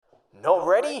Not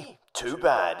ready? Too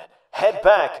bad. Head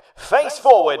back, face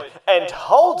forward, and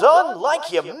hold on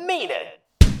like you mean it.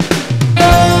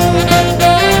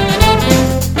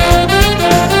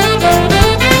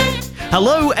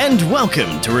 Hello and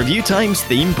welcome to Review Time's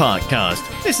Theme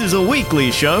Parkcast. This is a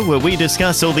weekly show where we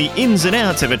discuss all the ins and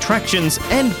outs of attractions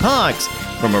and parks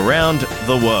from around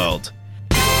the world.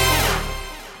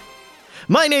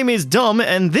 My name is Dom,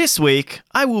 and this week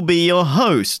I will be your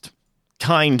host.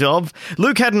 Kind of.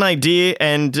 Luke had an idea,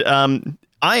 and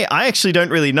I actually don't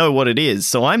really know what it is,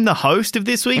 so I'm the host of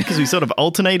this week because we sort of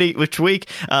alternate each week,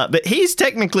 but he's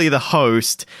technically the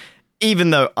host,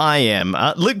 even though I am.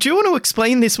 Luke, do you want to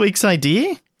explain this week's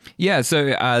idea? Yeah,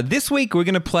 so this week we're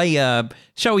going to play,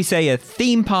 shall we say, a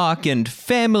theme park and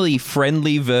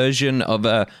family-friendly version of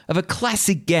a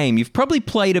classic game. You've probably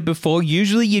played it before.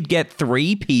 Usually you'd get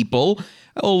 3 people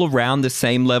all around the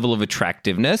same level of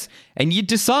attractiveness, and you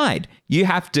decide. You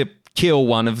have to kill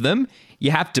one of them,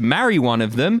 you have to marry one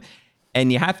of them,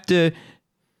 and you have to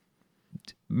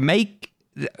make...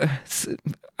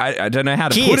 I don't know how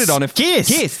to put it on a...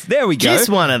 Kiss! There we go. Kiss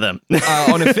one of them.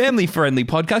 On a family-friendly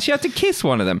podcast, you have to kiss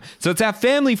one of them. So it's our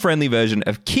family-friendly version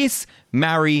of Kiss,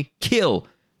 Marry, Kill,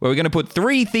 where we're going to put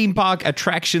 3 theme park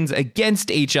attractions against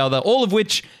each other, all of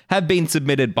which have been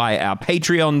submitted by our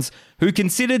Patreons, who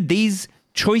considered these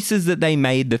choices that they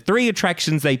made, the 3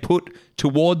 attractions they put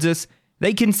towards us,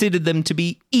 they considered them to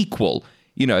be equal.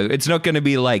 You know, it's not going to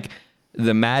be like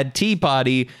the Mad Tea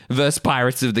Party versus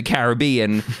Pirates of the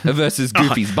Caribbean versus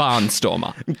Goofy's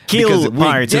Barnstormer. Kill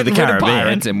Pirates of the Caribbean.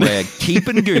 Pirates and we're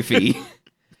keeping Goofy.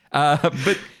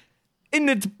 But in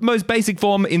its most basic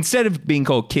form, instead of being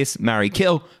called Kiss, Marry,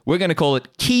 Kill, we're going to call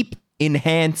it Keep,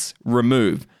 Enhance,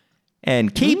 Remove.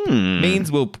 And keep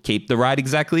means we'll keep the ride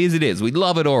exactly as it is. We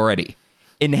love it already.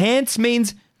 Enhance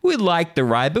means we like the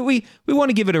ride, but we want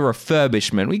to give it a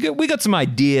refurbishment. We got some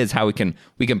ideas how we can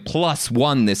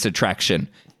 +1 this attraction.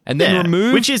 And then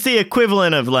remove, which is the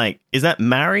equivalent of, like, is that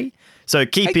marry? So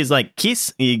keep is like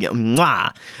kiss, you get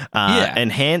mwah.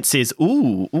 Enhance is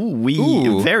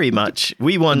we very much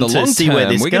we want to see where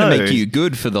this goes. We're going to make you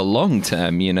good for the long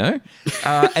term, you know.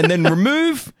 And then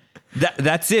remove.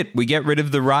 That's it. We get rid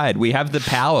of the ride. We have the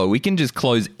power. We can just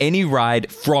close any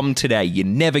ride from today. You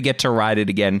never get to ride it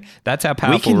again. That's how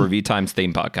powerful Review Time's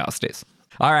Theme Podcast is.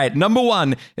 All right, number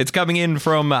 1, it's coming in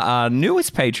from our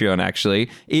newest Patreon, actually,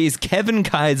 is Kevin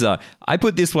Kaiser. I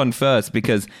put this one first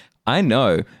because I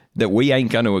know that we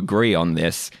ain't going to agree on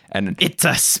this. And it's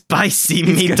a spicy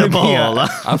meatball.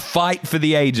 A fight for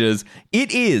the ages.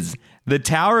 It is the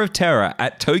Tower of Terror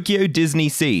at Tokyo Disney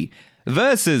Sea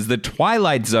versus the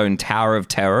Twilight Zone Tower of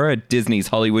Terror at Disney's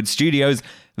Hollywood Studios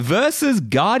versus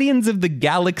Guardians of the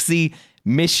Galaxy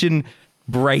Mission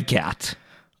Breakout.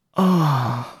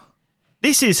 Oh,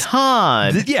 this is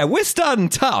hard. Yeah, we're starting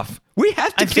tough. We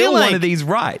have to kill one of these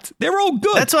rides. They're all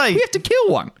good. That's why we have to kill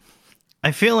one.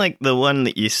 I feel like the one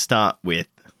that you start with,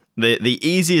 the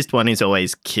easiest one is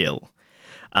always kill.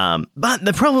 But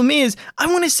the problem is,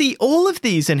 I want to see all of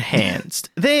these enhanced.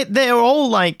 They're all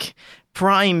like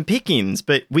prime pickings,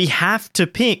 but we have to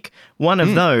pick one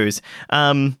of those.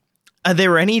 Are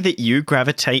there any that you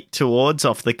gravitate towards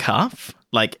off the cuff?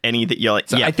 Like any that you're like,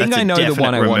 so yeah, I think that's I know a the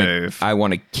one remove. I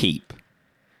want to keep.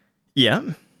 Yeah.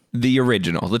 The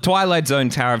original, the Twilight Zone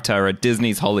Tower of Terror at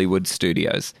Disney's Hollywood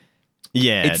Studios.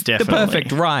 Yeah, it's definitely the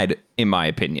perfect ride, in my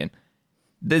opinion.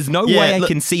 There's no way I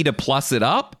can see to plus it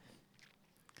up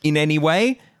in any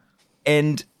way.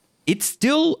 And it's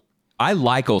still, I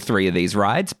like all 3 of these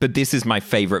rides, but this is my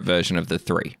favorite version of the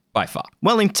 3, by far.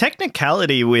 Well, in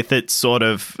technicality, with its sort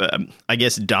of, I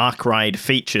guess, dark ride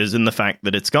features and the fact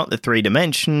that it's got the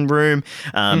 3-dimension room,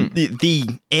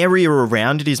 the area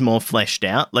around it is more fleshed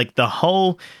out. Like the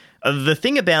whole... the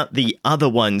thing about the other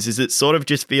ones is it sort of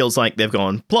just feels like they've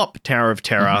gone plop, Tower of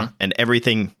Terror, and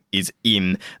everything is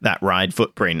in that ride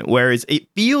footprint. Whereas it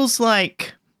feels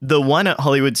like the one at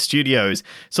Hollywood Studios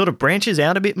sort of branches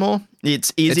out a bit more.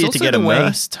 It's easier to get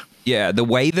immersed. The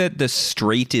way that the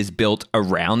street is built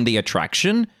around the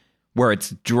attraction, where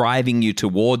it's driving you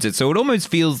towards it. So it almost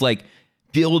feels like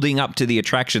building up to the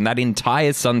attraction. That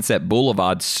entire Sunset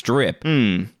Boulevard strip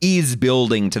is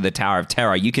building to the Tower of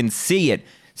Terror. You can see it.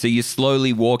 So you're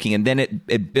slowly walking, and then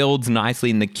it builds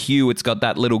nicely in the queue. It's got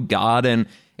that little garden.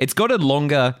 It's got a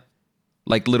longer,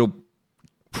 like, little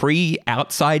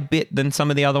pre-outside bit than some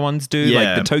of the other ones do. Yeah.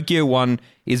 Like, the Tokyo one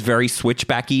is very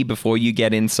switchbacky before you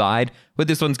get inside, but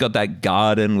this one's got that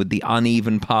garden with the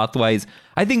uneven pathways.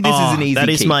 I think this is an easy That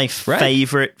is keep, my right?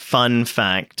 favorite fun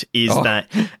fact, is that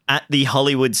at the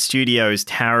Hollywood Studios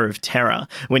Tower of Terror,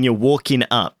 when you're walking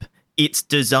up, it's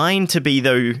designed to be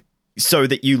so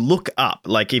that you look up.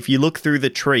 Like if you look through the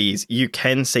trees, you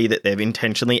can see that they've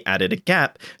intentionally added a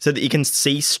gap so that you can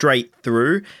see straight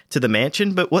through to the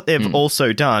mansion. But what they've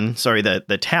also done,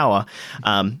 the tower,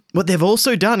 what they've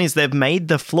also done is they've made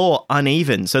the floor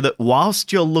uneven so that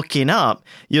whilst you're looking up,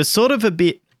 you're sort of a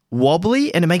bit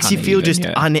wobbly and it makes you feel just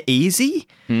uneasy.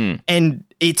 And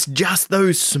it's just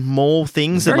those small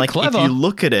things. And like clever. if you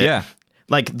look at it,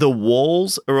 like the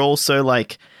walls are also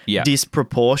like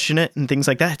disproportionate and things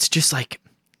like that. It's just like,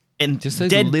 and just those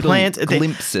dead little plants,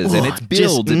 glimpses, and it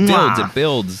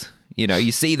builds. You know,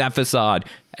 you see that facade,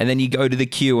 and then you go to the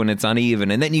queue and it's uneven,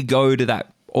 and then you go to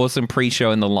that awesome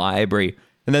pre-show in the library,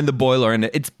 and then the boiler, and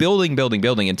it's building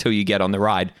until you get on the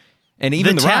ride. And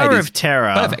even the Tower ride of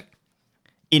Terror, perfect.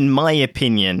 In my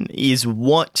opinion, is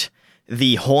what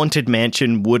the Haunted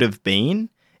Mansion would have been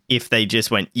if they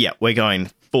just went, we're going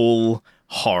full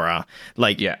horror.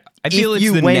 Like, I feel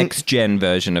it's the next gen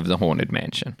version of the Haunted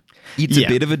Mansion. It's a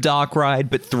bit of a dark ride,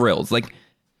 but thrills. Like,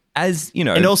 as you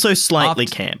know, and also slightly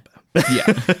camp.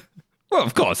 Well,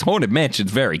 of course, Haunted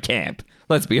Mansion's very camp.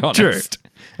 Let's be honest.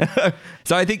 True.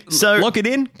 So I think lock it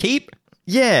in. Keep.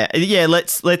 Yeah.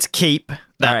 Let's keep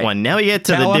that one. Now we get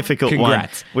to the difficult one,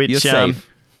 which you're safe.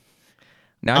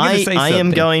 Now I'm going to say something. I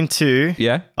am going to.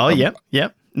 Yeah. Oh, yep.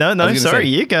 No. Sorry,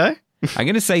 you go. I'm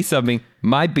going to say something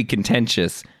might be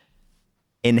contentious.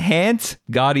 Enhance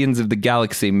Guardians of the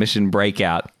Galaxy Mission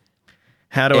Breakout.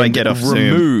 How do I get off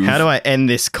Zoom? How do I end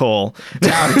this call?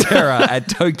 Tower of Terror at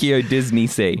Tokyo Disney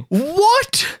Sea.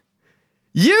 What?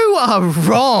 You are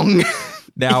wrong.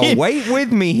 Now, wait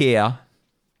with me here.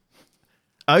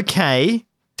 Okay.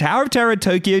 Tower of Terror at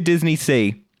Tokyo Disney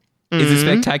Sea is a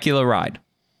spectacular ride.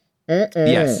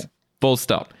 Yes. Full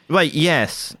stop. Wait,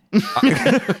 yes.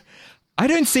 I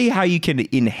don't see how you can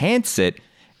enhance it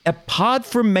apart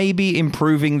from maybe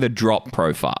improving the drop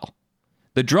profile.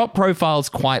 The drop profile is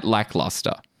quite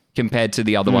lackluster compared to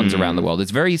the other ones around the world.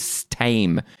 It's very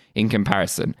tame in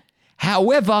comparison.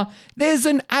 However, there's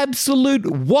an absolute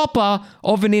whopper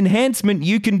of an enhancement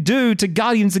you can do to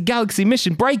Guardians of the Galaxy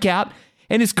Mission Breakout,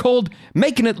 and it's called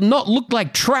making it not look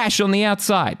like trash on the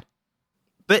outside.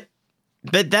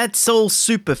 But that's all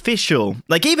superficial.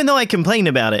 Like, even though I complain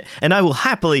about it, and I will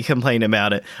happily complain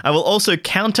about it, I will also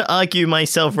counter-argue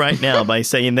myself right now by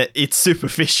saying that it's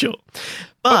superficial.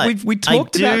 But we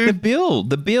talked about the build.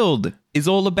 The build is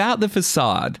all about the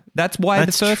facade. That's why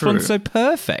the first one's so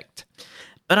perfect.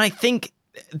 But I think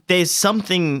there's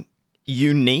something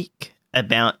unique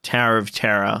about Tower of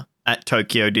Terror at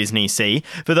Tokyo Disney Sea.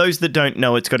 For those that don't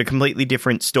know, it's got a completely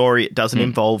different story. It doesn't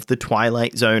involve the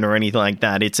Twilight Zone or anything like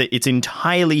that. It's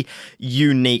entirely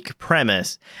unique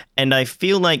premise. And I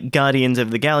feel like Guardians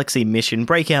of the Galaxy Mission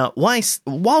Breakout,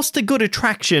 whilst a good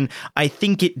attraction, I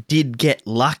think it did get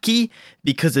lucky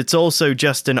because it's also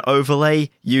just an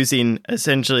overlay using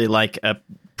essentially like a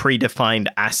predefined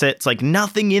assets. Like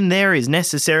nothing in there is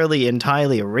necessarily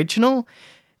entirely original.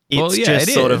 It's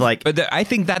just sort of like... But I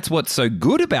think that's what's so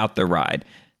good about the ride.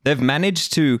 They've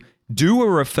managed to do a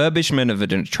refurbishment of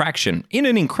an attraction in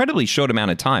an incredibly short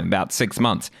amount of time, about 6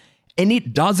 months, and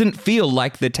it doesn't feel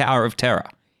like the Tower of Terror.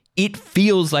 It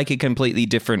feels like a completely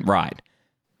different ride.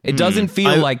 It doesn't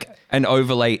feel like an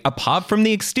overlay, apart from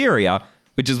the exterior,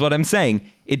 which is what I'm saying.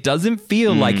 It doesn't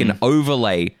feel like an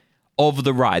overlay of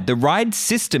the ride. The ride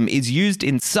system is used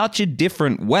in such a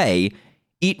different way.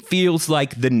 It feels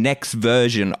like the next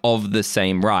version of the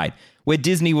same ride, where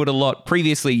Disney would allot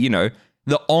previously, you know,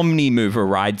 the Omni-Mover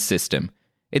ride system.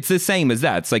 It's the same as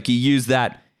that. It's like you use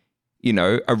that, you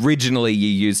know, originally you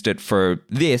used it for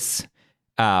this,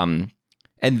 and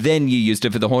then you used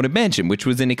it for the Haunted Mansion, which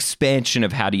was an expansion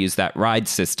of how to use that ride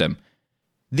system.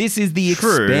 This is the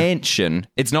expansion.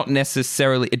 It's not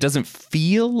necessarily, it doesn't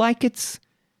feel like it's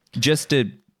just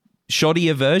a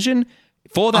shoddier version.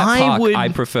 For that park, I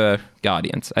prefer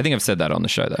Guardians. I think I've said that on the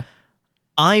show, though.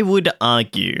 I would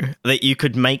argue that you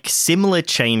could make similar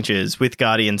changes with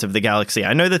Guardians of the Galaxy.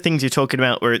 I know the things you're talking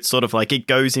about where it's sort of like it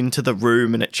goes into the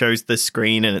room and it shows the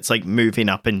screen and it's like moving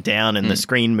up and down and the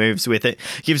screen moves with it.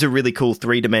 Gives a really cool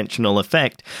three-dimensional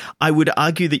effect. I would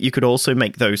argue that you could also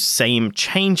make those same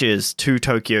changes to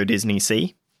Tokyo Disney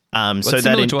Sea. So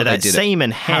that same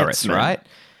enhancement. Paris, right?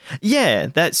 Yeah,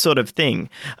 that sort of thing.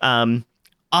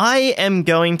 I am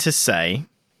going to say,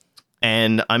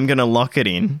 and I'm going to lock it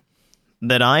in,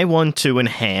 that I want to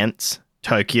enhance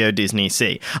Tokyo Disney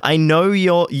Sea. I know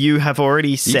you have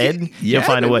already said your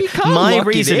final word. My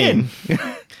reasoning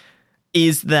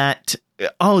is that...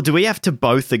 Oh, do we have to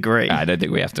both agree? I don't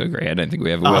think we have to agree. I don't think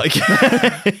we ever will.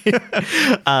 Okay.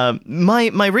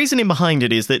 My reasoning behind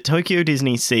it is that Tokyo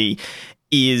Disney Sea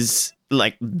is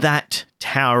like that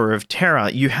Tower of Terror,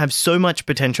 you have so much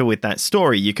potential with that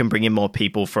story. You can bring in more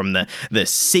people from the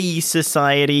Sea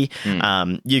Society.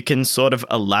 You can sort of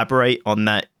elaborate on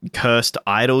that cursed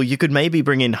idol. You could maybe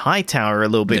bring in Hightower a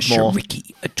little bit more.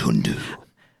 Shariki Atundu.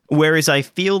 Whereas I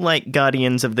feel like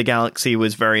Guardians of the Galaxy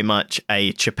was very much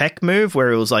a Chapek move,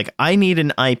 where it was like, I need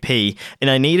an IP, and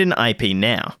I need an IP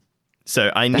now.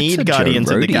 So I need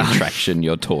Guardians of the Galaxy attraction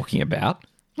you're talking about.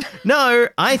 No,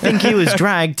 I think he was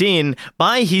dragged in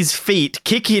by his feet,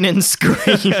 kicking and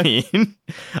screaming.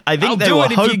 I think they were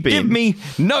hoping. If you give me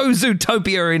no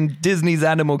Zootopia in Disney's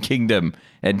Animal Kingdom.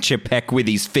 And Chapek with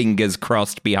his fingers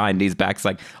crossed behind his back's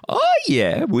like, oh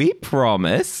yeah, we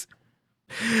promise.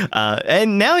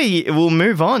 And now we'll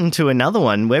move on to another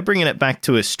one. We're bringing it back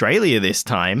to Australia this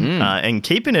time and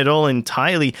keeping it all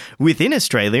entirely within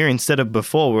Australia instead of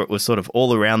before where it was sort of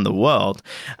all around the world.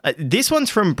 This one's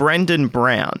from Brendan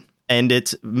Brown, and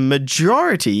it's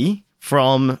majority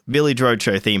from Village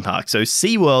Roadshow theme park. So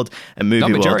SeaWorld and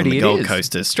Movie World on the Gold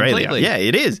Coast, Australia. Completely. Yeah,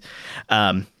 it is.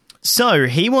 So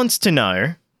he wants to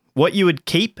know what you would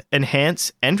keep,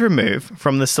 enhance, and remove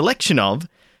from the selection of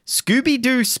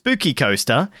Scooby-Doo Spooky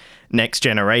Coaster, Next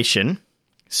Generation,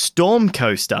 Storm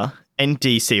Coaster, and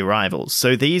DC Rivals.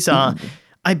 So these are,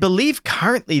 I believe,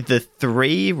 currently the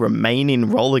 3 remaining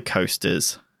roller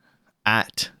coasters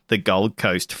at the Gold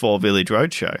Coast for Village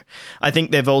Roadshow. I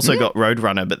think they've also got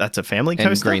Roadrunner, but that's a family coaster.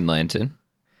 And Green Lantern.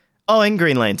 Oh, and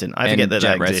Green Lantern. I forget that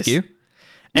Jet exists. Rescue.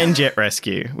 And Jet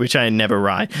Rescue, which I never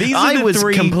ride. I was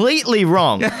 3 completely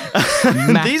wrong.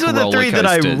 These were the 3 that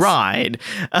I ride.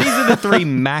 These are the 3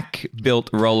 Mack-built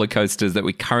roller coasters that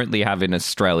we currently have in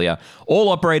Australia, all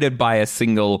operated by a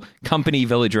single company,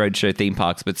 Village Roadshow Theme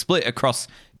Parks, but split across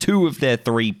 2 of their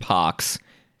 3 parks.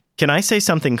 Can I say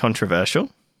something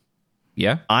controversial?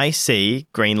 Yeah? I see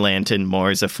Green Lantern more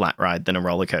as a flat ride than a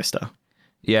roller coaster.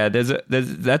 Yeah,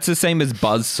 that's the same as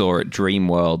Buzzsaw at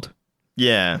Dreamworld.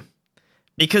 Yeah.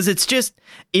 Because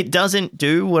it doesn't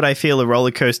do what I feel a roller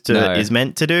coaster is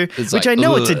meant to do, which I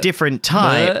know it's a different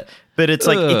type, but it's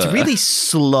like, it's really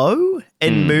slow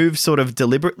and moves sort of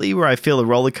deliberately, where I feel a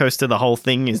roller coaster, the whole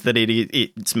thing is that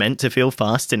it's meant to feel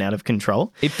fast and out of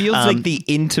control. It feels like the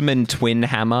Intamin Twin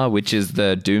Hammer, which is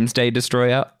the Doomsday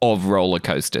Destroyer of roller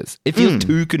coasters. It feels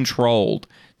too controlled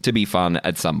to be fun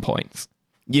at some points.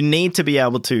 You need to be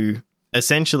able to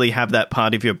essentially have that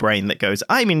part of your brain that goes,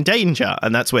 I'm in danger.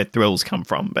 And that's where thrills come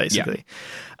from, basically.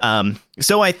 Yeah.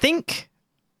 So I think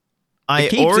I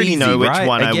already know which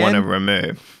one I want to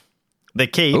remove. The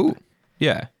keep. Ooh,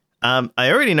 yeah. I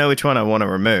already know which one I want to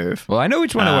remove. Well, I know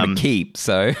which one I want to keep.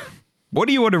 So what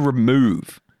do you want to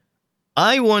remove?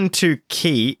 I want to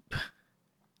keep...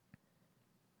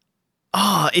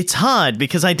 it's hard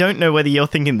because I don't know whether you're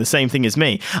thinking the same thing as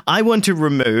me. I want to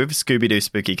remove Scooby-Doo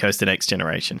Spooky Coaster Next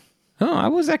Generation. Oh, I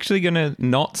was actually going to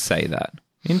not say that.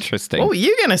 Interesting. What were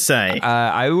you going to say?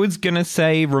 I was going to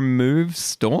say remove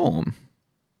Storm.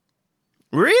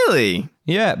 Really?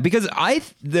 Yeah, because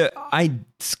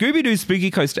Scooby-Doo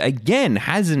Spooky Coaster, again,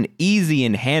 has an easy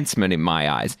enhancement in my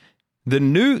eyes.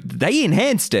 They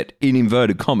enhanced it in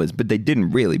inverted commas, but they didn't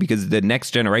really, because the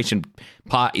Next Generation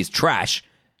part is trash.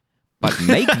 But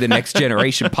make the Next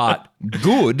Generation part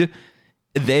good,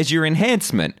 there's your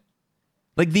enhancement.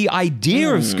 Like, the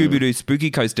idea of Scooby-Doo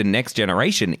Spooky Coaster Next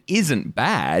Generation isn't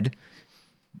bad.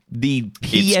 The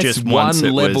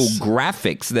PS1 level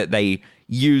graphics that they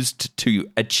used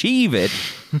to achieve it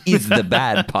is the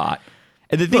bad part.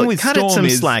 And the thing with cut Storm it some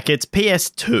is... slack. It's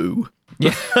PS2.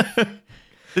 Yeah.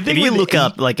 If you look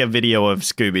up like a video of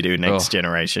Scooby-Doo Next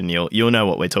Generation, you'll know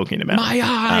what we're talking about. My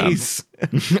eyes!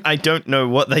 I don't know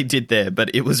what they did there,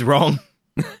 but it was wrong.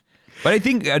 But I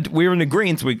think we're in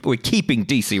agreement. We're keeping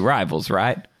DC Rivals,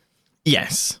 right?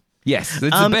 Yes. Yes,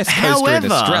 it's the best coaster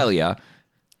in Australia.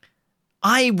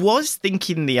 I was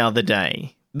thinking the other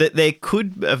day that there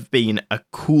could have been a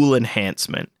cool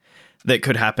enhancement that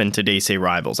could happen to DC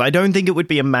Rivals. I don't think it would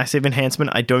be a massive enhancement.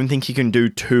 I don't think you can do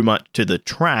too much to the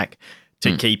track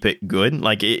to keep it good.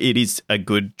 Like, it is a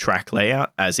good track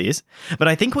layout as is. But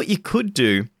I think what you could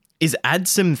do is add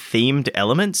some themed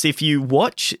elements. If you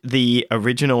watch the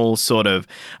original sort of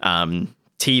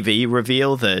TV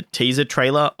reveal, the teaser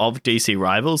trailer of DC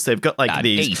Rivals, they've got like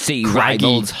these DC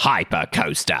Rivals hyper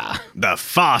coaster, the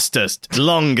fastest,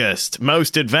 longest,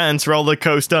 most advanced roller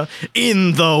coaster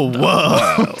in the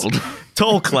world.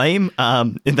 Tall claim.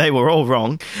 They were all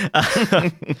wrong.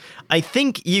 I I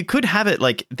think you could have it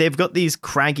like they've got these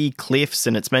craggy cliffs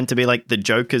and it's meant to be like the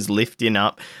Joker's lifting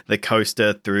up the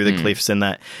coaster through the cliffs and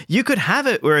that. You could have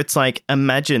it where it's like,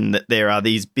 imagine that there are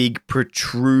these big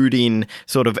protruding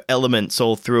sort of elements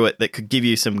all through it that could give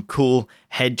you some cool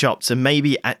head chops, and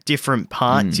maybe at different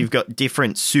parts you've got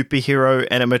different superhero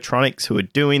animatronics who are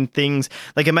doing things.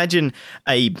 Like imagine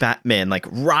a Batman like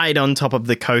right on top of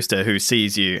the coaster who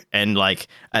sees you, and like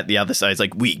at the other side is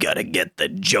like, we gotta get the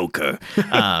Joker.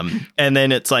 And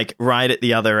then it's like right at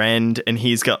the other end, and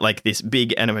he's got like this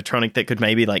big animatronic that could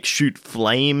maybe like shoot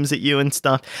flames at you and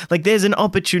stuff. Like there's an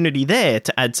opportunity there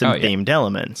to add some themed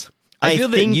elements. I feel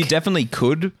that you definitely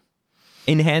could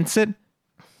enhance it,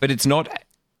 but it's not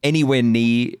anywhere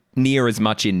near as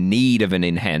much in need of an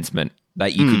enhancement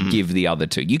that you could give the other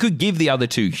two. You could give the other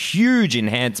two huge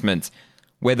enhancements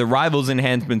where the Rivals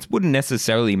enhancements wouldn't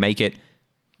necessarily make it,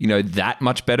 that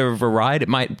much better of a ride. It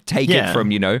might take it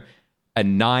from, a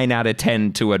 9 out of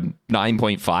 10 to a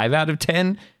 9.5 out of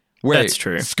 10. Where that's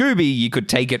true. Scooby, you could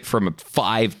take it from a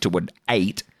 5 to an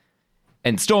 8.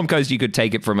 And Storm Coaster, you could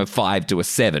take it from a 5 to a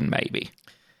 7, maybe.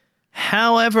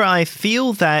 However, I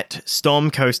feel that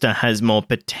Storm Coaster has more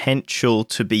potential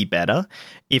to be better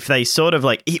if they sort of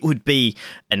like, it would be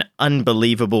an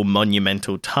unbelievable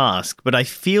monumental task, but I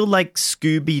feel like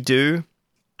Scooby-Doo,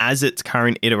 as its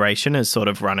current iteration, has sort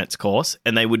of run its course,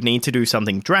 and they would need to do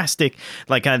something drastic,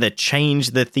 like either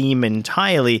change the theme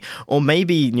entirely, or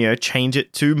maybe, change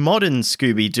it to modern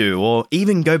Scooby-Doo, or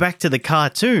even go back to the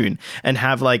cartoon and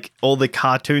have like all the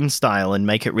cartoon style and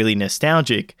make it really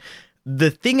nostalgic.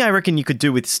 The thing I reckon you could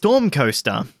do with Storm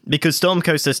Coaster, because Storm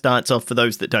Coaster starts off, for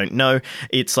those that don't know,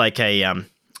 it's like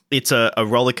it's a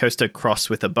roller coaster cross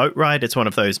with a boat ride. It's one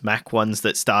of those Mack ones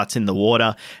that starts in the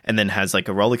water and then has like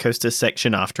a roller coaster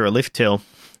section after a lift hill.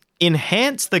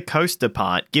 Enhance the coaster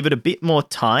part, give it a bit more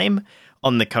time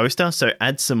on the coaster, so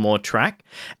add some more track.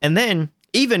 And then,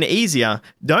 even easier,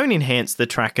 don't enhance the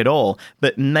track at all,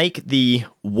 but make the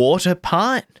water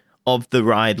part of the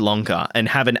ride longer and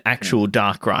have an actual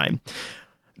dark ride.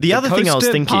 The other thing I was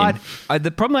thinking...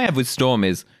 the problem I have with Storm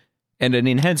is, and an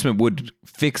enhancement could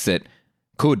fix it,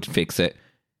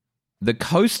 the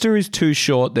coaster is too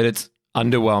short that it's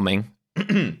underwhelming.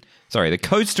 Sorry, the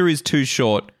coaster is too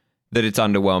short that it's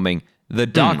underwhelming. The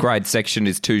dark ride section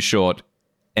is too short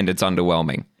and it's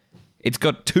underwhelming. It's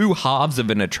got two halves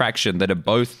of an attraction that are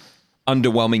both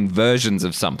underwhelming versions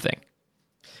of something.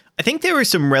 I think there are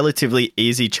some relatively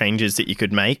easy changes that you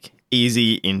could make.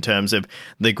 Easy in terms of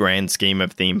the grand scheme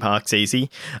of theme parks, easy.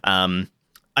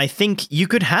 I think you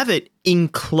could have it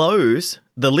enclose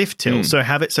the lift hill. So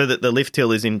have it so that the lift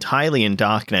hill is entirely in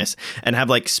darkness, and have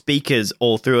like speakers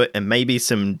all through it and maybe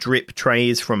some drip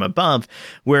trays from above,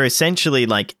 where essentially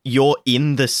like you're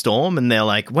in the storm and they're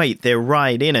like, wait, they're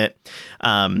right in it.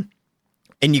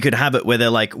 And you could have it where they're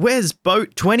like, where's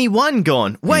boat 21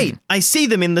 gone? Wait, I see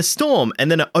them in the storm. And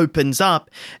then it opens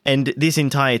up, and this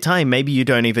entire time, maybe you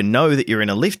don't even know that you're in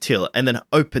a lift hill, and then it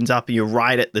opens up and you're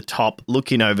right at the top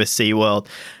looking over SeaWorld.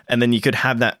 And then you could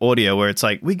have that audio where it's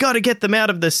like, we got to get them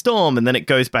out of the storm. And then it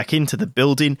goes back into the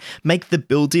building, make the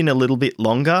building a little bit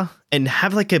longer, and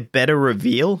have like a better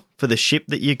reveal for the ship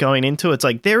that you're going into. It's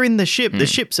like, they're in the ship, the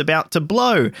ship's about to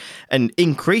blow, and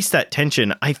increase that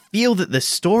tension. I feel that the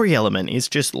story element is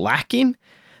just lacking.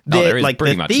 There is like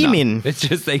pretty the much theme none. It's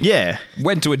just they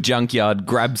went to a junkyard,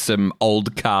 grabbed some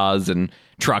old cars and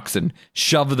trucks and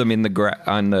shoved them in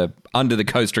under the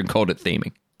coaster and called it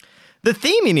theming. The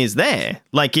theming is there.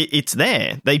 Like, it's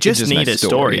there. They just need a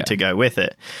story to go with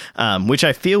it, which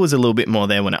I feel was a little bit more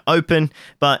there when it opened.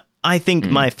 But I think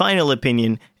my final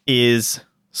opinion is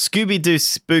Scooby-Doo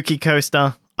Spooky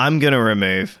Coaster, I'm going to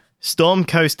remove. Storm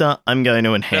Coaster, I'm going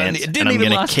to enhance. It didn't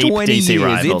even last 20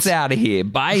 years. It's out of here.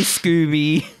 Bye,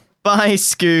 Scooby. Bye,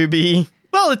 Scooby.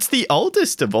 Well, it's the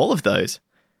oldest of all of those.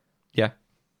 Yeah.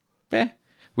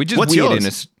 Which is What's weird.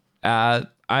 yours?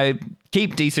 I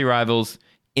keep DC Rivals.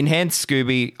 Enhance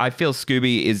Scooby. I feel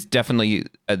Scooby is definitely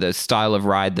the style of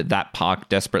ride that park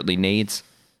desperately needs.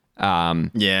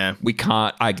 They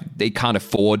can't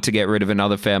afford to get rid of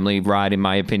another family ride, in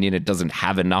my opinion. It doesn't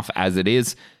have enough as it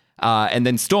is. And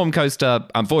then Storm Coaster,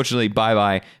 unfortunately,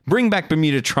 bye-bye. Bring back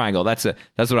Bermuda Triangle. That's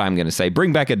what I'm going to say.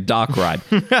 Bring back a dark ride.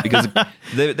 Because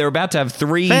they're about to have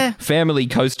 3 family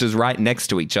coasters right next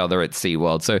to each other at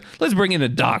SeaWorld. So let's bring in a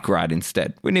dark ride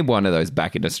instead. We need one of those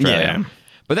back in Australia. Yeah.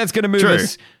 But that's going to move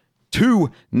us to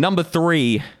number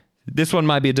 3. This one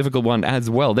might be a difficult one as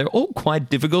well. They're all quite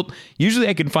difficult. Usually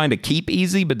I can find a keep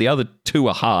easy, but the other 2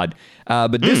 are hard.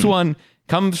 But this one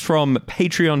comes from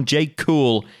Patreon Jake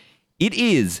Cool. It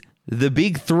is the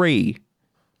big 3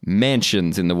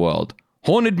 mansions in the world.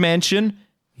 Haunted Mansion,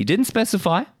 he didn't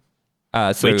specify.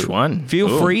 So Which one? Feel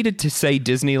Ooh. free to say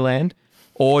Disneyland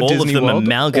or All Disney of them World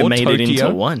amalgamated or Tokyo,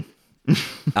 into one.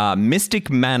 Mystic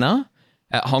Manor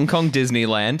at Hong Kong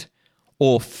Disneyland,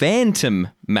 or Phantom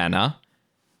Manor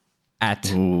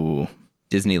at Ooh.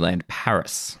 Disneyland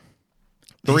Paris.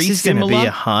 This Three is gonna similar, be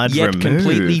a hard yet remove.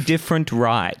 completely different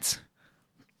rides.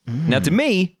 Now, to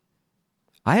me,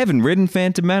 I haven't ridden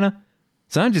Phantom Manor,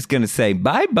 so I'm just going to say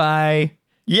bye-bye.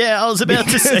 Yeah, I was about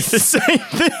to say the same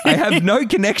thing. I have no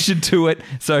connection to it,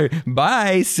 so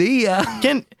bye, see ya.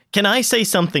 Can I say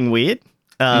something weird?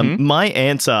 My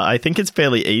answer, I think it's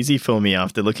fairly easy for me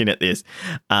after looking at this.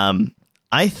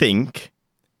 I think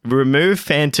remove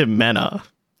Phantom Manor,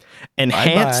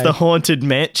 enhance Bye-bye. the Haunted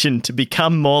Mansion to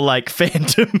become more like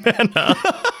Phantom Manor,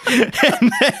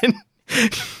 and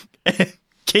then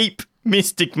keep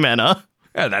Mystic Manor.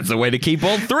 Oh, that's the way to keep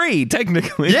all three,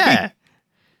 technically. Yeah.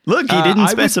 Look, he I didn't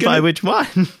was specify gonna- which one.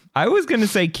 I was going to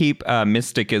say keep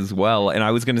Mystic as well, and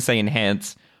I was going to say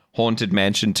enhance Haunted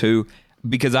Mansion too,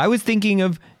 because I was thinking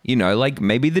of, like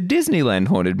maybe the Disneyland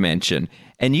Haunted Mansion,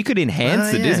 and you could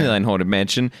enhance the yeah. Disneyland Haunted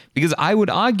Mansion, because I would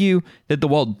argue that the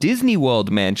Walt Disney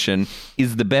World Mansion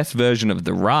is the best version of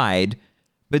the ride,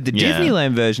 but the Yeah.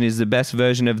 Disneyland version is the best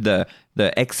version of the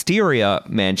exterior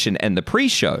mansion and the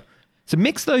pre-show. So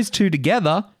mix those two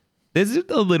together. There's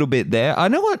a little bit there. I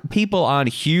know what people aren't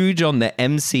huge on the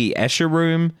MC Escher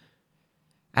room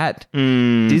at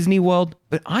Disney World,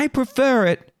 but I prefer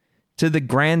it to the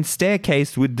grand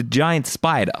staircase with the giant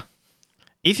spider.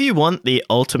 If you want the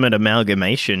ultimate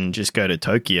amalgamation, just go to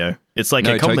Tokyo. It's like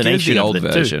No, a Tokyo's combination the of old the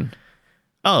version. two.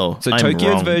 Oh, So I'm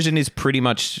Tokyo's wrong. version is pretty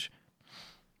much,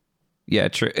 yeah,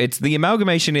 true. It's the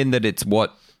amalgamation in that it's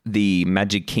what the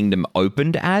Magic Kingdom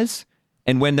opened as,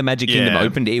 and when the Magic Kingdom Yeah.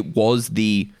 opened, it was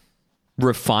the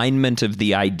refinement of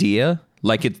the idea.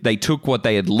 Like they took what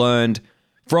they had learned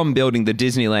from building the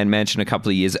Disneyland Mansion a couple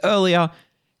of years earlier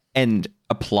and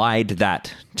applied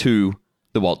that to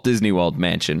the Walt Disney World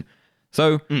Mansion.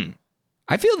 So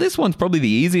I feel this one's probably the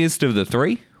easiest of the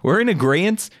three. We're in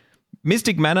agreement.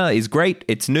 Mystic Manor is great.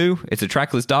 It's new. It's a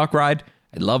trackless dark ride.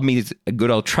 I love me a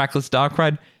good old trackless dark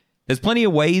ride. There's plenty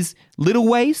of ways, little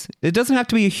ways. It doesn't have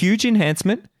to be a huge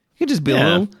enhancement. It can just be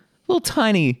Yeah. a little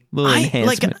tiny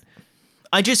enhancement.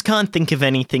 I just can't think of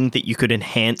anything that you could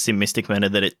enhance in Mystic Manor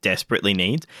that it desperately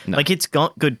needs. No. Like, it's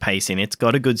got good pacing. It's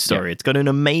got a good story. Yeah. It's got an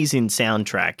amazing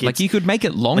soundtrack. Like you could make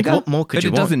it longer, what more could but you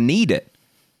it want? doesn't need it.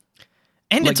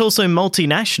 And like- it's also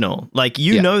multinational. Like,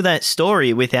 you Yeah. know that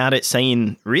story without it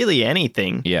saying really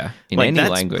anything. Yeah, in like, any that's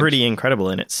language. pretty incredible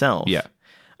in itself. Yeah.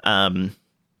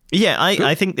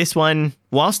 I think this one,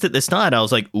 whilst at the start, I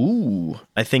was like, ooh,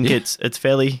 I think it's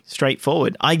fairly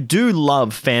straightforward. I do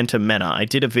love Phantom Manor. I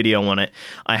did a video on it.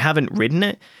 I haven't ridden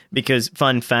it because,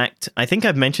 fun fact, I think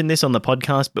I've mentioned this on the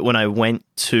podcast, but when I went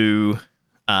to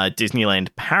Disneyland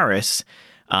Paris,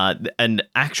 an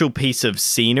actual piece of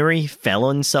scenery fell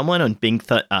on someone on Big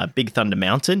Thunder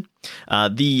Mountain.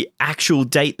 The actual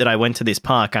date that I went to this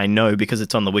park, I know because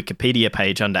it's on the Wikipedia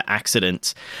page under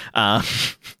accidents.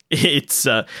 It's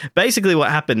basically what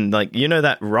happened. Like, you know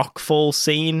that rock fall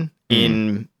scene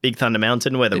in Big Thunder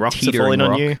Mountain where the rocks are teetering falling on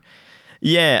rock. you?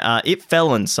 Yeah, it fell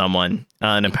on someone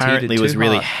and apparently teetered was too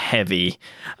really hard. heavy.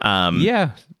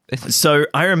 Yeah. So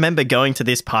I remember going to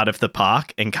this part of the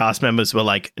park and cast members were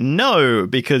like, no,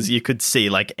 because you could see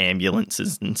like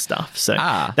ambulances and stuff. So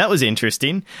that was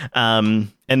interesting. And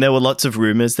there were lots of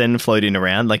rumors then floating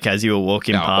around, like as you were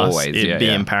walking past always, it yeah,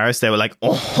 being yeah. Paris, they were like,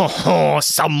 oh,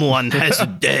 someone has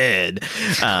died.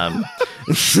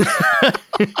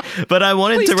 But I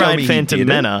wanted Please to tell me ride he Phantom didn't.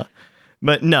 Manor.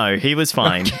 But no, he was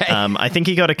fine. Okay. I think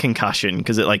he got a concussion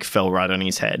because it like fell right on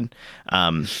his head.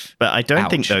 But I don't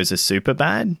think Ouch. those are super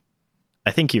bad.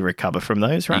 I think you recover from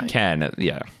those, You right? can,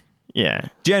 yeah. Yeah.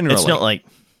 Generally. It's not like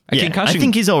A concussion- I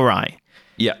think he's all right.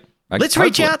 Yeah. Let's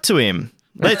reach out to him.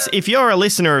 If you're a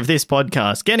listener of this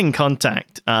podcast, get in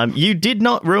contact. You did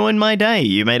not ruin my day.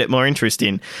 You made it more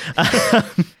interesting.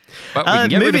 But we can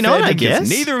get rid of moving on, I Phantom 'cause guess.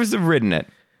 Neither of us have ridden it.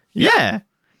 Yeah.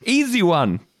 Easy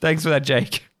one. Thanks for that,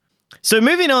 Jake. So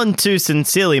moving on to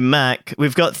Sincerely Mac,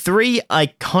 we've got 3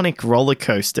 iconic roller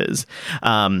coasters.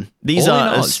 These All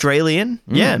are in Oz. Australian.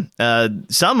 Yeah.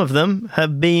 Some of them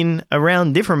have been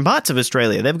around different parts of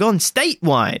Australia. They've gone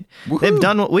statewide. Woohoo. They've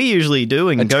done what we usually do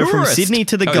and go from tourist Sydney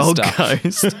to the Gold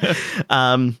coaster.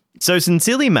 Coast. So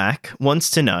Sincerely Mac wants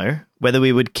to know whether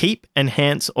we would keep,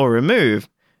 enhance, or remove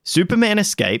Superman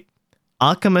Escape,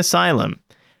 Arkham Asylum,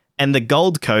 and the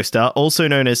Gold Coaster, also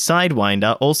known as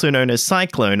Sidewinder, also known as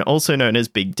Cyclone, also known as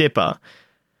Big Dipper,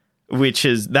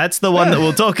 that's the one that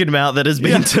we're talking about that has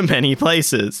been to many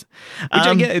places. Which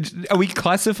I get, are we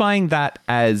classifying that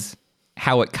as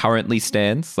how it currently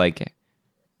stands? Like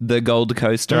the Gold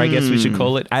Coaster, I guess we should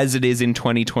call it, as it is in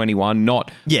 2021,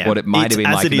 not what it might have been like in the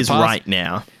past. As it is right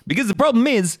now. Because the problem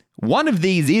is, one of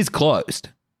these is closed.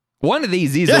 One of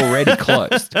these is already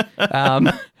closed.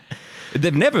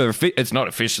 They've never, it's not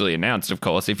officially announced, of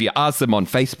course. If you ask them on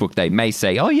Facebook, they may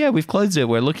say, oh yeah, we've closed it.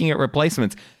 We're looking at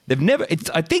replacements. They've never,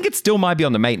 I think it still might be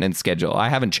on the maintenance schedule. I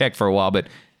haven't checked for a while, but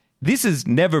this has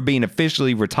never been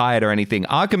officially retired or anything.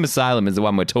 Arkham Asylum is the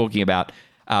one we're talking about,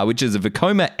 which is a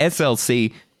Vekoma SLC.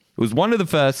 It was one of the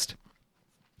first,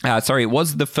 it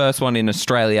was the first one in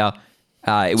Australia.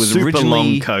 It was Super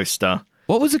originally long coaster.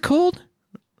 What was it called?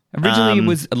 Originally, it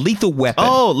was a Lethal Weapon.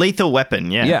 Oh, Lethal Weapon,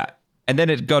 yeah. Yeah. And then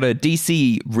it got a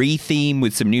DC re-theme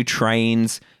with some new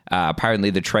trains. Apparently,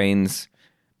 the trains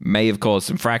may have caused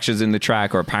some fractures in the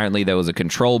track, or apparently there was a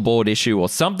control board issue, or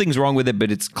something's wrong with it,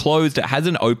 but it's closed. It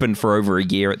hasn't opened for over a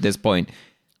year at this point.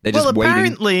 They're just waiting.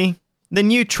 Apparently, the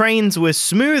new trains were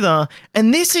smoother,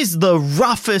 and this is the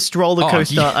roughest roller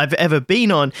coaster I've ever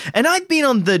been on. And I've been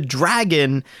on the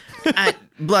Dragon at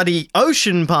bloody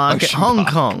Ocean Park at Hong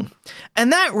Kong.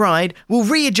 And that ride will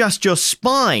readjust your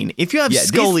spine. If you have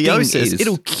scoliosis,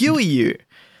 it'll cure you.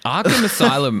 Arkham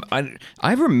Asylum,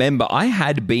 I remember I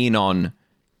had been on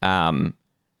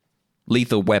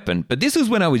Lethal Weapon, but this was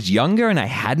when I was younger and I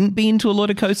hadn't been to a lot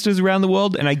of coasters around the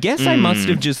world. And I guess I must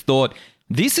have just thought,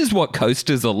 this is what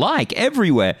coasters are like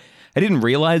everywhere. I didn't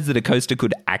realize that a coaster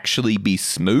could actually be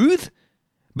smooth.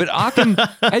 But Arkham,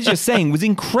 as you're saying, was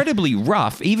incredibly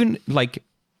rough. Even like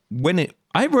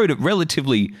I rode it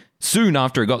relatively soon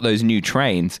after I got those new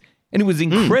trains, and it was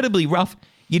incredibly rough.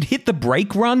 You'd hit the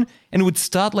brake run, and it would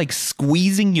start like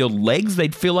squeezing your legs.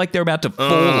 They'd feel like they're about to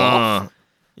fall off.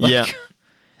 Yeah.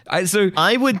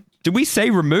 Did we say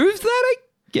remove that? I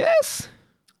guess.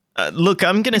 Look,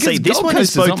 I'm going to say this one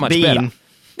has both been.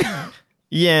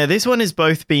 Yeah, this one has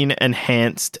both been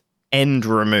enhanced and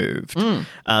removed.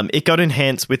 It got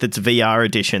enhanced with its VR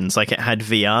editions, like it had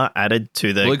VR added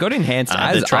to the. Well, it got enhanced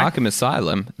as Arkham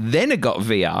Asylum, then it got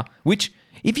VR. Which,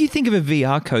 if you think of a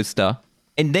VR coaster,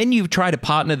 and then you try to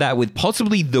partner that with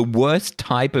possibly the worst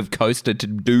type of coaster to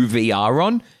do VR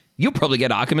on, you'll probably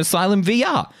get Arkham Asylum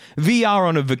VR. VR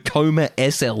on a Vekoma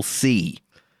SLC.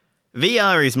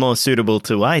 VR is more suitable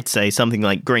to, I'd say, something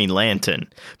like Green Lantern,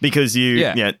 because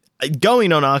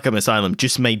going on Arkham Asylum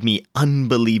just made me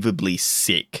unbelievably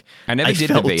sick. I never did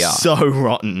felt the VR. So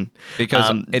rotten.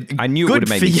 Because I knew it would have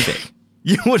made me sick.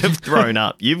 You would have thrown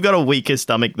up. You've got a weaker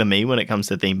stomach than me when it comes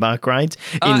to theme park rides,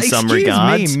 in some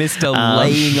regards. Excuse me, Mr.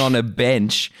 Laying on a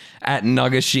bench at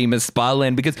Nagashima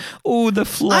Spyland, because, the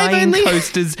flying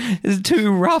coasters is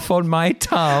too rough on my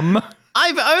tum.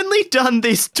 I've only done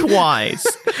this twice.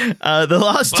 The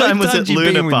last time was at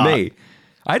Luna Park. Me.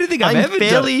 I don't think I've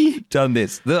ever done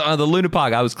this. The Luna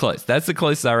Park, I was close. That's the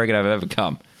closest I reckon I've ever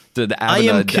come to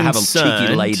have a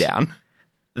cheeky lay down.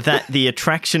 That the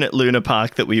attraction at Luna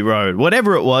Park that we rode,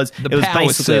 whatever it was basically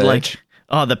surge.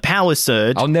 The power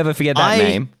surge. I'll never forget that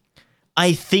name.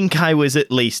 I think I was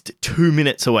at least 2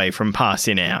 minutes away from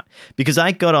passing out because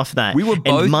I got off that. We were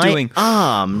both doing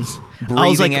arms,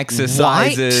 breathing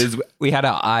exercises. What? We had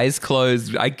our eyes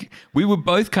closed. We were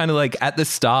both kind of like at the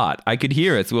start. I could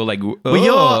hear us. We were like, were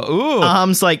your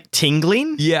arms like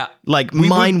tingling? Yeah. Like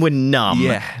mine were numb.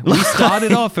 Yeah. We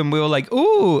started off and we were like,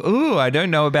 ooh, I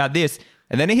don't know about this.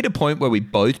 And then it hit a point where we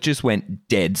both just went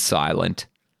dead silent.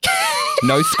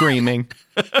 No screaming.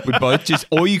 We both just,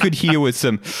 all you could hear was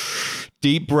some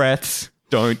deep breaths.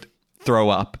 Don't throw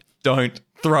up. Don't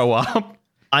throw up.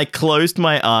 I closed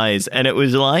my eyes and it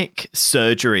was like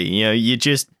surgery. You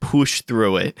just push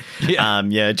through it.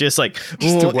 Yeah. Just like,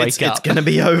 to wake up. It's going to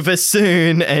be over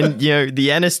soon. And,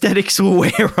 the anesthetics will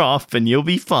wear off and you'll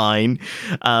be fine.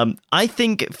 I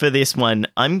think for this one,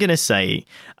 I'm going to say,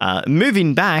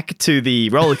 moving back to the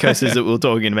roller coasters that we we're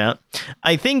talking about,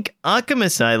 I think Arkham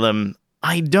Asylum,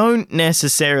 I don't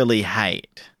necessarily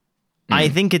hate. I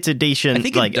think it's a decent,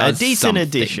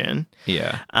 addition.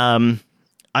 Yeah.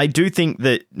 I do think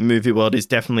that Movie World is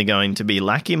definitely going to be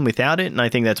lacking without it, and I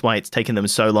think that's why it's taken them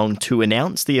so long to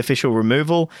announce the official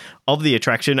removal of the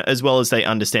attraction, as well as they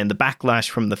understand the backlash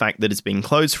from the fact that it's been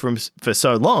closed for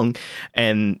so long,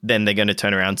 and then they're going to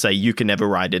turn around and say, you can never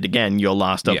ride it again. Your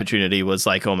last opportunity was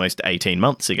like almost 18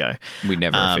 months ago. We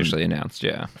never officially announced,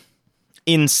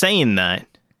 In saying that,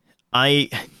 I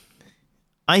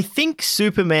think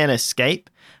Superman Escape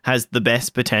has the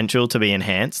best potential to be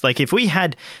enhanced. Like if we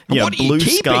had blue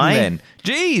sky, then?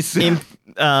 Jeez.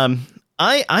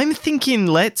 I'm thinking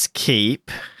let's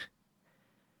keep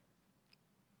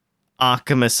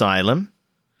Arkham Asylum.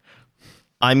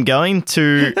 I'm going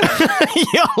to.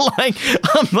 You're like,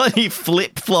 I'm bloody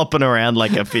flip flopping around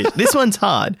like a fish. This one's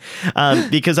hard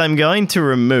because I'm going to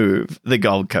remove the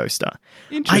Gold Coaster.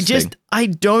 Interesting. I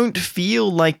don't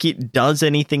feel like it does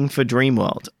anything for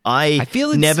Dreamworld. I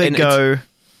feel it's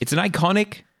an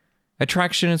iconic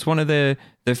attraction. It's one of the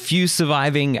few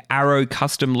surviving Arrow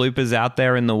custom loopers out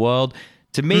there in the world.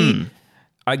 To me,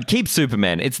 I'd keep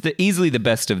Superman. It's easily the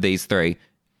best of these three.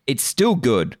 It's still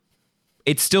good.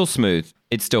 It's still smooth.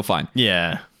 It's still fine.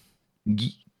 Yeah.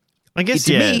 I guess,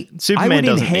 to me, Superman I would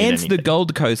doesn't enhance need the anything.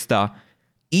 Gold Coaster,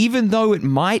 even though it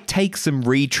might take some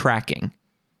retracking.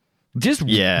 Just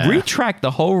retrack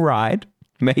the whole ride,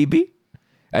 maybe.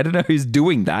 I don't know who's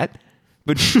doing that,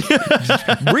 but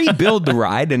rebuild the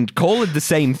ride and call it the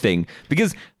same thing,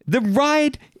 because the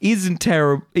ride is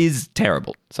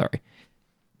terrible. Sorry.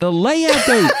 The layout,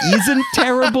 though, isn't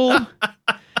terrible.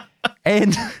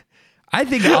 And I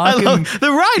think Arkham...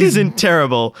 the ride isn't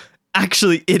terrible.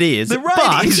 Actually, it is. The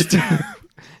ride is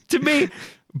to me,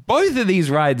 both of these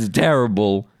rides are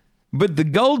terrible, but the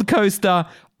Gold Coaster,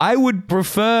 I would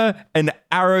prefer an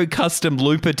Arrow custom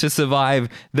looper to survive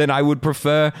than I would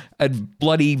prefer a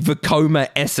bloody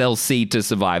Vekoma SLC to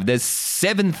survive. There's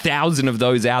 7,000 of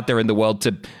those out there in the world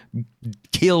to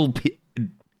kill,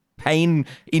 pain,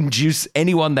 induce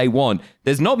anyone they want.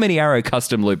 There's not many Arrow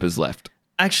custom loopers left.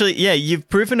 Actually, yeah, you've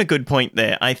proven a good point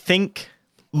there. I think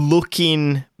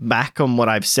looking back on what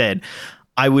I've said,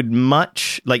 I would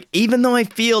even though I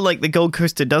feel like the Gold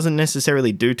Coaster doesn't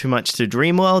necessarily do too much to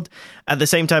Dreamworld, at the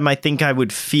same time, I think I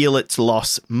would feel its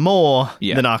loss more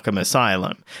than Arkham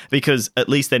Asylum, because at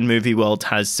least then Movie World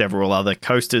has several other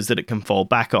coasters that it can fall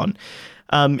back on.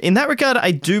 In that regard,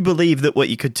 I do believe that what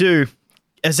you could do,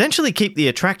 essentially keep the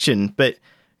attraction, but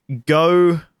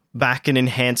go back and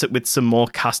enhance it with some more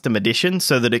custom additions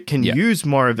so that it can use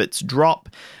more of its drop,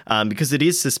 because it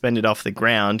is suspended off the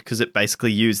ground, because it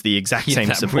basically used the exact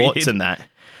same supports and that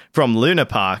from Luna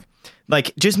Park.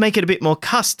 Like, just make it a bit more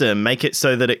custom, make it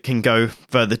so that it can go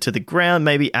further to the ground,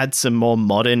 maybe add some more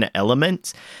modern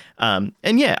elements.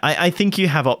 I think you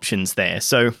have options there.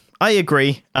 So I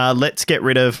agree. Let's get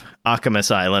rid of Arkham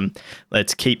Asylum.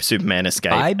 Let's keep Superman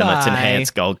Escape. Bye-bye. And let's enhance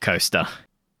Gold Coaster.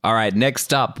 All right,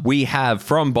 next up, we have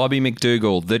from Bobby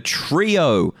McDougall, the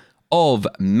trio of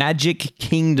Magic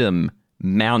Kingdom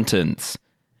mountains.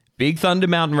 Big Thunder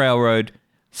Mountain Railroad,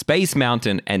 Space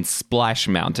Mountain, and Splash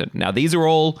Mountain. Now, these are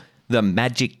all the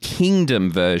Magic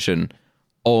Kingdom version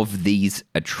of these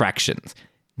attractions.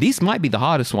 This might be the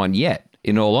hardest one yet,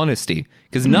 in all honesty,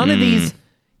 because none of these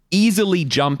easily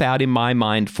jump out in my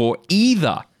mind for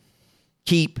either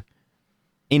keep,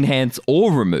 enhance,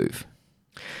 or remove.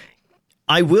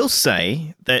 I will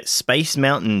say that Space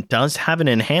Mountain does have an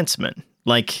enhancement.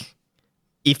 Like,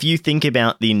 if you think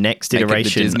about the next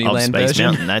iteration of Space version?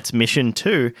 Mountain, that's Mission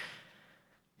 2.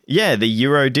 Yeah, the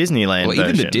Euro Disneyland version.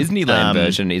 Even the Disneyland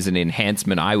version is an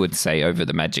enhancement, I would say, over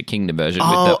the Magic Kingdom version.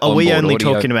 Oh, with the are we onboard only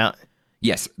audio. talking about...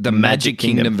 Yes, the Magic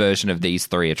Kingdom version of these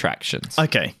three attractions.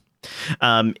 Okay.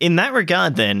 In that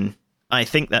regard, then, I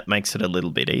think that makes it a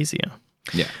little bit easier.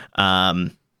 Yeah.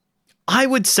 I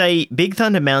would say Big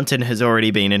Thunder Mountain has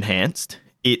already been enhanced.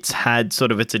 It's had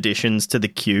sort of its additions to the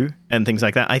queue and things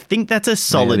like that. I think that's a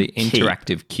solid the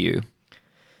interactive queue.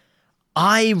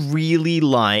 I really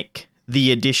like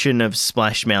the addition of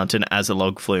Splash Mountain as a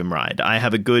log flume ride. I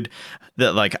have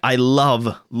I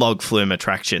love log flume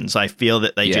attractions. I feel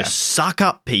that they just suck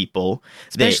up people.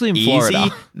 Especially They're in Florida.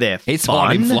 Easy, they're It's fun.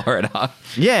 hot in Florida.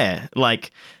 Yeah,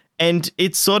 and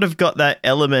it's sort of got that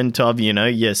element of,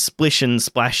 you're splishing,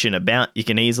 splashing about. You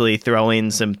can easily throw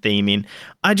in some theming.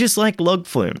 I just like log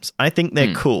flumes. I think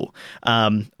they're cool.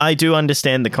 I do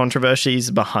understand the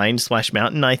controversies behind Splash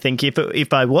Mountain. I think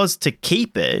if I was to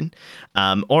keep it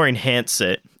or enhance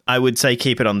it, I would say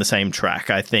keep it on the same track.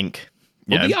 I think...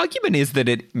 Well, the argument is that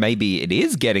it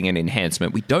is getting an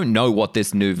enhancement. We don't know what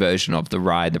this new version of the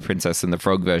ride, the Princess and the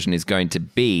Frog version, is going to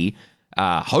be.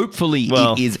 Hopefully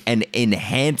it is an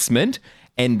enhancement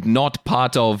and not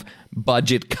part of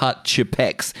budget cut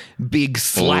Chapek's big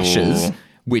slashes,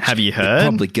 which have you heard? It's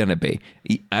probably going to be.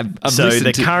 I've So listened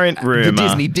the to current rumor... The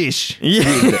Disney Dish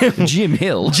with Jim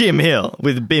Hill. Jim Hill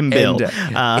with Bim Bill.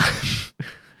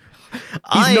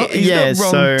 He's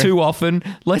not wrong too often.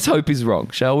 Let's hope he's wrong,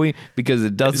 shall we? Because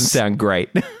it doesn't sound great.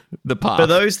 The path. For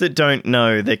those that don't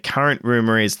know, the current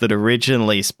rumor is that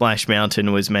originally Splash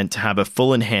Mountain was meant to have a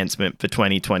full enhancement for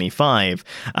 2025,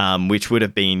 which would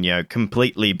have been,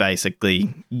 completely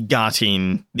basically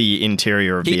gutting the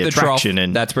interior of the attraction. Trough,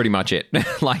 and that's pretty much it.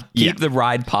 Keep the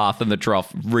ride path and the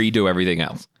trough, redo everything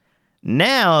else.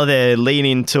 Now they're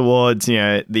leaning towards,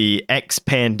 the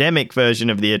ex-pandemic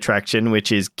version of the attraction,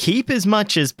 which is keep as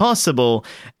much as possible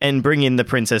and bring in the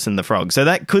Princess and the Frog. So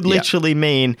that could literally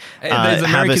mean There's have a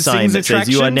American sign that says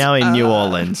you are attractions. now in New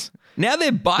Orleans. Now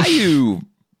they're Bayou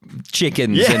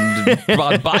chickens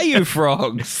and Bayou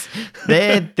frogs.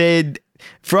 They're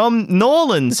from New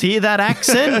Orleans. Hear that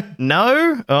accent?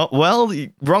 No? Oh, well,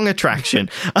 wrong attraction.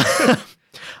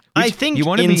 I think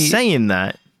saying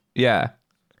that, Yeah.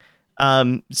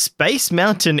 Space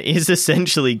Mountain is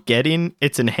essentially getting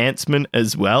its enhancement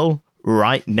as well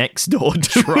right next door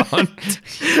to Tron.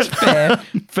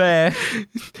 Fair.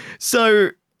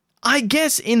 So I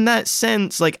guess in that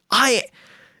sense,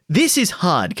 this is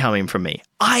hard coming from me.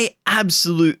 I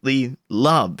absolutely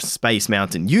love Space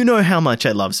Mountain. You know how much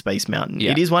I love Space Mountain.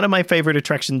 Yeah. It is one of my favorite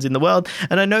attractions in the world.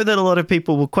 And I know that a lot of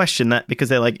people will question that because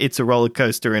they're like, it's a roller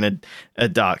coaster in a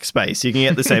dark space. You can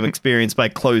get the same experience by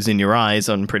closing your eyes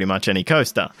on pretty much any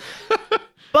coaster.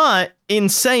 But in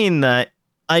saying that,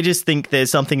 I just think there's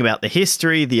something about the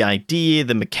history, the idea,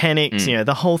 the mechanics,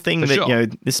 the whole thing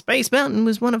the Space Mountain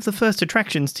was one of the first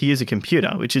attractions to use a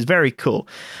computer, which is very cool.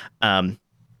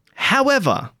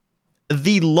 However,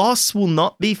 the loss will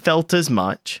not be felt as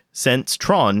much since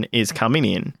Tron is coming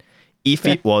in if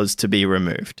it was to be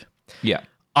removed. Yeah.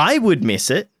 I would miss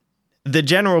it. The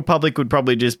general public would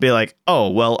probably just be like, oh,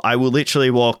 well, I will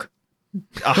literally walk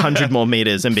 100 more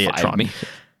meters and be at Tron.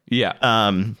 Yeah.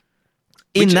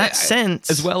 In that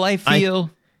sense. As well, I feel...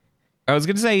 I was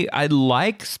going to say, I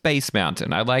like Space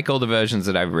Mountain. I like all the versions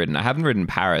that I've ridden. I haven't ridden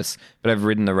Paris, but I've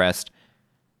ridden the rest.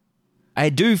 I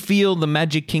do feel the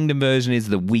Magic Kingdom version is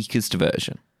the weakest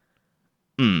version.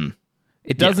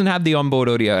 It doesn't have the onboard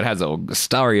audio. It has a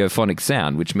stereophonic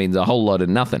sound, which means a whole lot of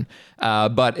nothing.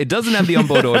 But it doesn't have the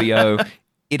onboard audio.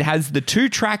 It has the 2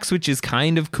 tracks, which is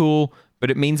kind of cool,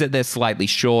 but it means that they're slightly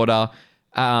shorter.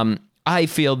 I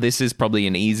feel this is probably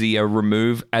an easier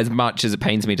remove, as much as it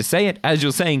pains me to say it. As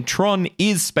you're saying, Tron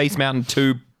is Space Mountain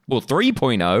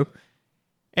 3.0.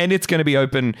 And it's going to be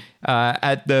open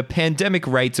at the pandemic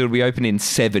rates. It'll be open in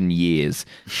 7 years.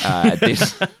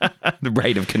 The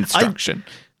rate of construction.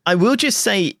 I will just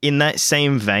say, in that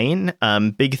same vein,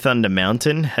 Big Thunder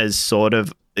Mountain has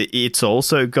it's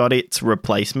also got its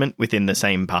replacement within the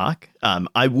same park.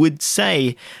 I would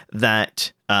say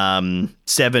that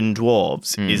Seven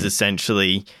Dwarfs is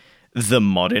essentially the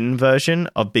modern version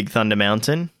of Big Thunder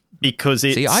Mountain because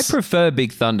it's... See, I prefer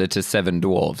Big Thunder to Seven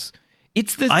Dwarfs.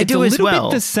 It's a little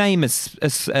bit the same as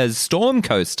Storm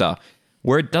Coaster,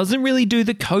 where it doesn't really do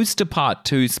the coaster part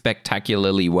too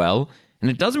spectacularly well, and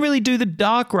it doesn't really do the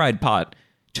dark ride part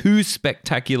too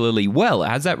spectacularly well. It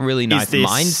has that really nice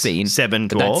mine scene. Seven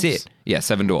Dwarfs? That's it. Yeah,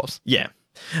 Seven Dwarfs. Yeah.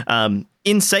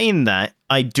 In saying that,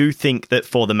 I do think that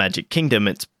for the Magic Kingdom,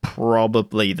 it's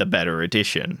probably the better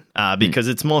edition because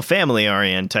it's more family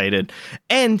orientated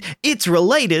and it's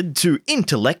related to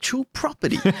intellectual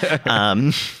property.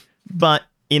 But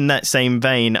in that same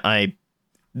vein,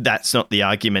 that's not the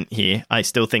argument here. I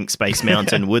still think Space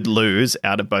Mountain would lose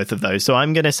out of both of those. So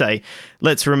I'm going to say,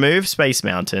 let's remove Space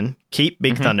Mountain, keep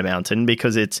Big Thunder Mountain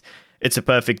because it's a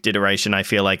perfect iteration. I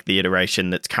feel like the iteration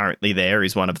that's currently there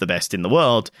is one of the best in the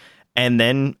world. And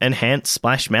then enhance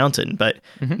Splash Mountain, but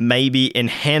maybe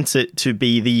enhance it to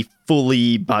be the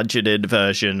fully budgeted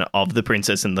version of The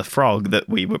Princess and the Frog that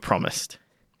we were promised.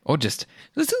 Or just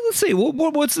let's see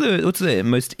what's the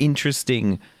most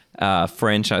interesting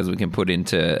franchise we can put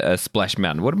into Splash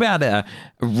Mountain. What about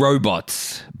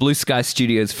Robots? Blue Sky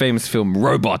Studios' famous film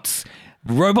Robots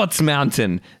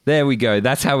Mountain. There we go.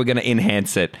 That's how we're going to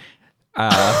enhance it.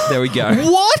 There we go.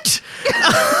 What?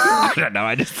 I don't know.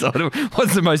 I just thought it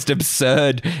was the most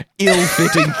absurd,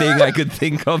 ill-fitting thing I could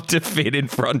think of to fit in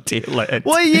Frontierland.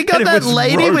 Well, you got that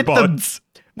lady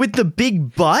with the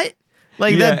big butt.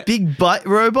 That big butt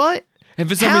robot? And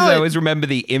for some reason, I always remember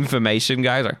the information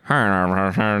guys.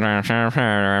 That's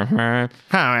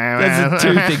the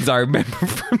 2 things I remember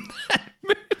from that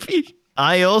movie.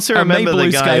 I also remember the guy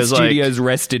Blue Sky Studios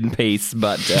rest in peace,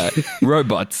 but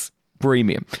Robots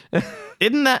premium.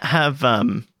 Didn't that have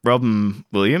Robin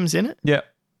Williams in it? Yeah,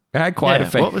 it had quite a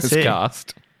famous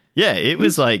cast. Yeah, it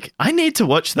was like I need to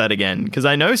watch that again because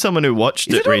I know someone who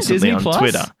watched it recently on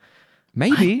Twitter.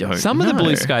 Maybe some of the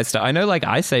Blue Sky stuff. I know, like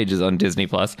Ice Age is on Disney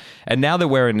Plus, and now that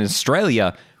we're in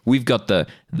Australia, we've got the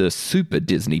Super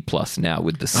Disney Plus now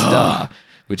with the Star,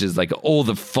 which is like all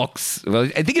the Fox. Well,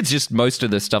 I think it's just most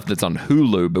of the stuff that's on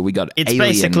Hulu, but we got Alien,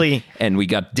 basically, and we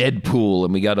got Deadpool,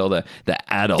 and we got all the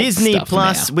adult Disney stuff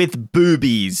Plus now. with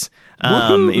boobies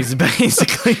is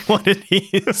basically what it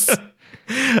is.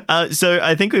 So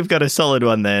I think we've got a solid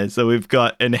one there. So we've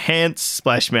got enhance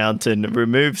Splash Mountain,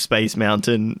 remove Space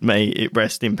Mountain, may it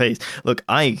rest in peace. Look,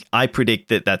 I predict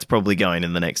that that's probably going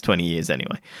in the next 20 years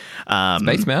anyway.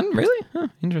 Space Mountain? Really? Huh,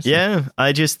 interesting. Yeah,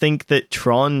 I just think that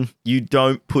Tron, you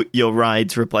don't put your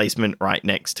ride's replacement right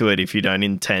next to it if you don't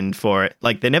intend for it.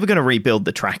 Like, they're never going to rebuild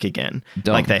the track again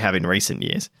like they have in recent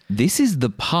years. This is the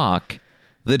park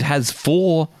that has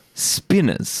 4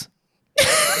 spinners.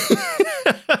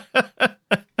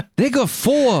 They got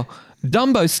 4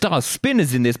 Dumbo-style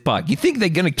spinners in this park. You think they're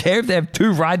going to care if they have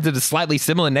 2 rides that are slightly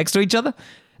similar next to each other?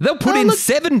 They'll put in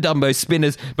 7 Dumbo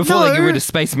spinners before they get rid of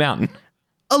Space Mountain.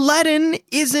 Aladdin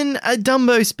isn't a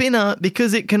Dumbo spinner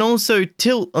because it can also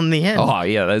tilt on the end. Oh,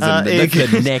 yeah, that's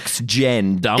the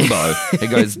next-gen Dumbo. It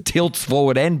goes tilts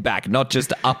forward and back, not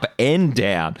just up and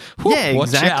down. Whew, yeah,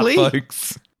 exactly. Watch out,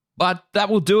 folks. But that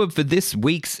will do it for this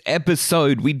week's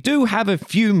episode. We do have a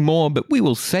few more, but we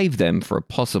will save them for a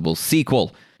possible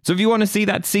sequel. So if you want to see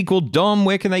that sequel, Dom,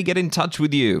 where can they get in touch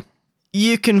with you?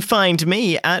 You can find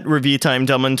me at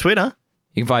ReviewTimeDom on Twitter.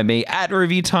 You can find me at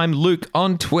ReviewTimeLuke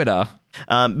on Twitter.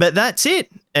 But that's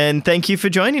it. And thank you for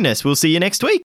joining us. We'll see you next week.